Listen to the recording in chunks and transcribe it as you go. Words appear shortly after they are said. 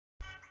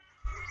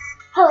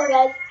Hello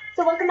guys,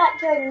 so welcome back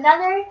to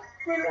another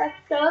little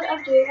episode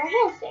of doing our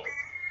handstands.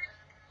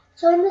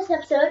 So in this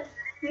episode,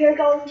 we are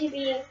going to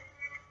be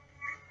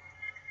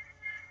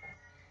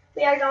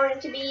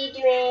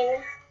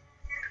doing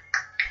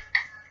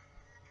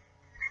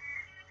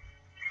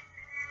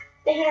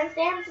the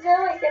handstands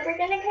though, like that we're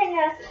gonna kind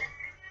of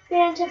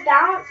get into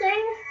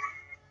balancing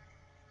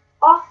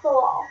off the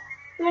wall.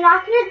 We're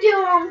not gonna do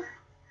them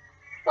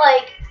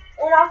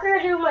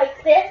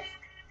like this.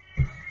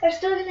 We're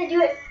still gonna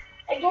do it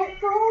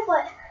against the wall,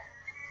 but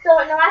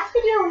so in the last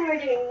video we were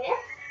doing this.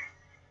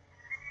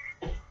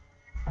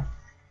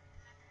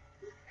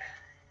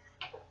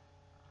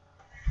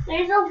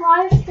 There's a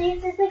lot of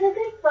space. There's like a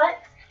good foot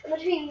in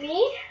between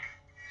me,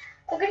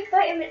 a good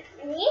foot in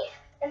me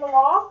and the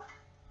wall.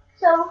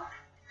 So,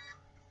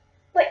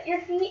 but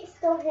your feet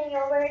still hang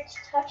over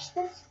to touch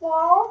this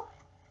wall.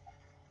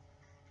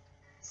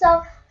 So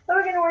what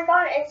we're gonna work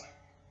on is,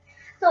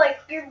 so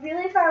like you're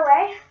really far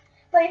away,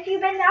 but if you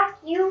bend back,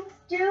 you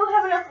do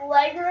have enough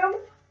leg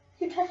room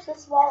to touch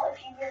this wall if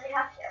you really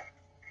have to.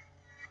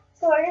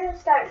 So we're gonna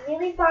start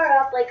really far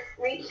up, like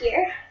right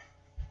here.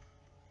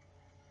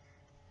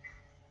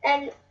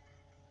 And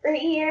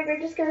right here, we're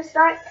just gonna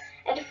start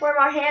and to form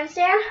our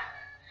handstand.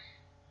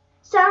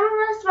 Some of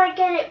us might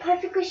get it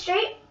perfectly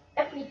straight.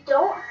 If we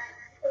don't,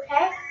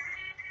 okay,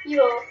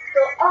 you'll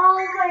go all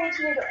the way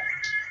to your door.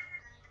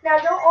 Now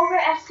don't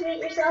overestimate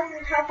yourself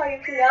and how far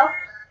you can go.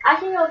 I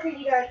can go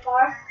pretty darn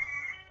far.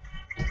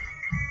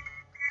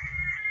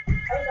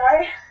 I'm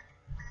sorry.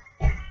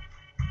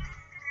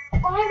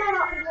 Why am I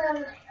not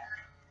doing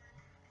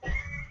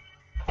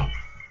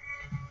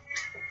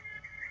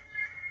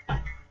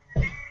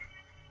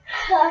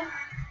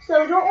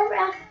so don't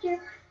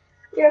overestimate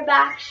your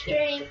back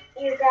straight,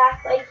 your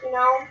back, like, you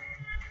know,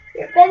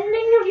 your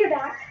bending of your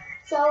back.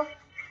 So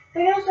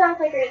we're going to start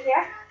like right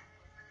here.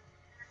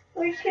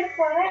 We're just going to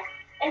form it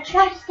and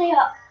try to stay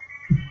up.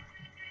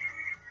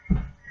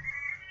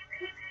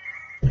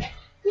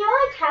 You know,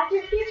 I tapped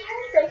it a few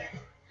times, like,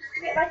 just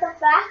to get myself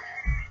back.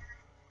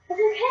 It's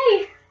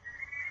okay.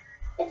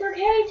 It's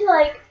okay to,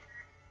 like,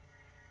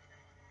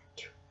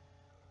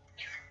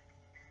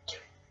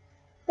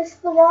 this is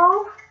the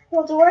wall,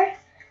 the door,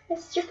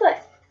 this is your foot.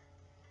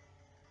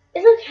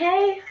 It's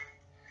okay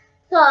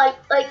to,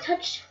 like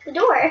touch the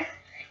door.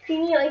 If you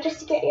need, like, just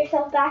to get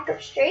yourself back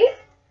up straight,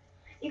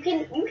 you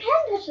can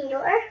touch the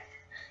door.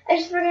 I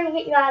just we're gonna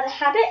get you out of the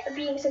habit of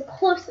being so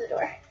close to the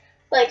door,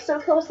 like so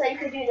close that you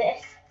could do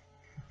this.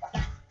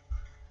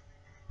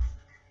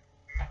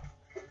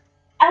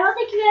 I don't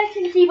think you guys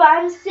can see, but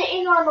I'm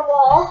sitting on the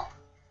wall.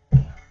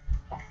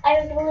 I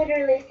am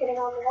literally sitting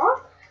on the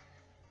wall.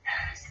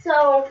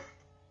 So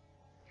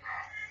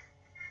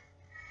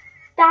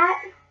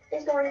that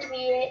is going to be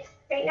it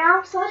right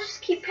now. So let's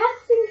just keep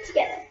practicing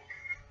together.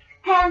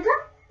 Hands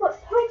up, foot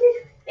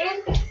pointed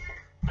in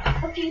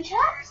a few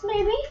taps,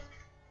 maybe.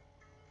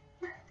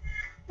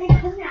 And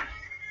come down.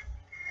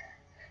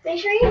 Make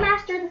sure you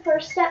master the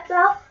first step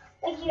though,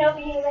 like, you know,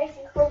 being nice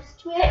and close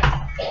to it,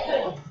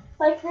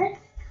 like this.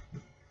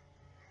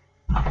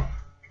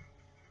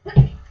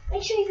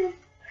 Make sure you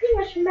pretty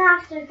much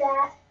mastered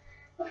that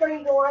before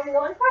you go on and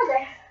going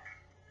further.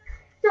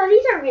 So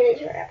these are really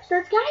short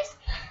episodes, guys.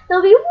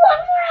 There'll be one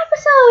more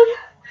episode.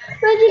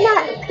 We're doing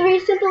that 3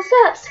 simple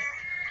steps.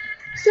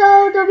 So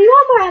there'll be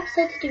one more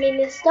episode to doing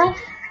this stuff.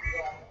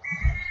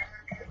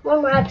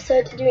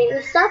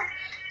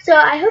 So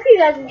I hope you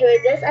guys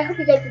enjoyed this. I hope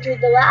you guys enjoyed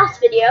the last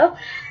video.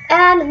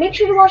 And make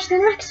sure to watch the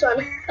next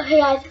one. Okay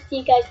guys, see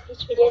you guys in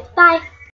future videos. Bye.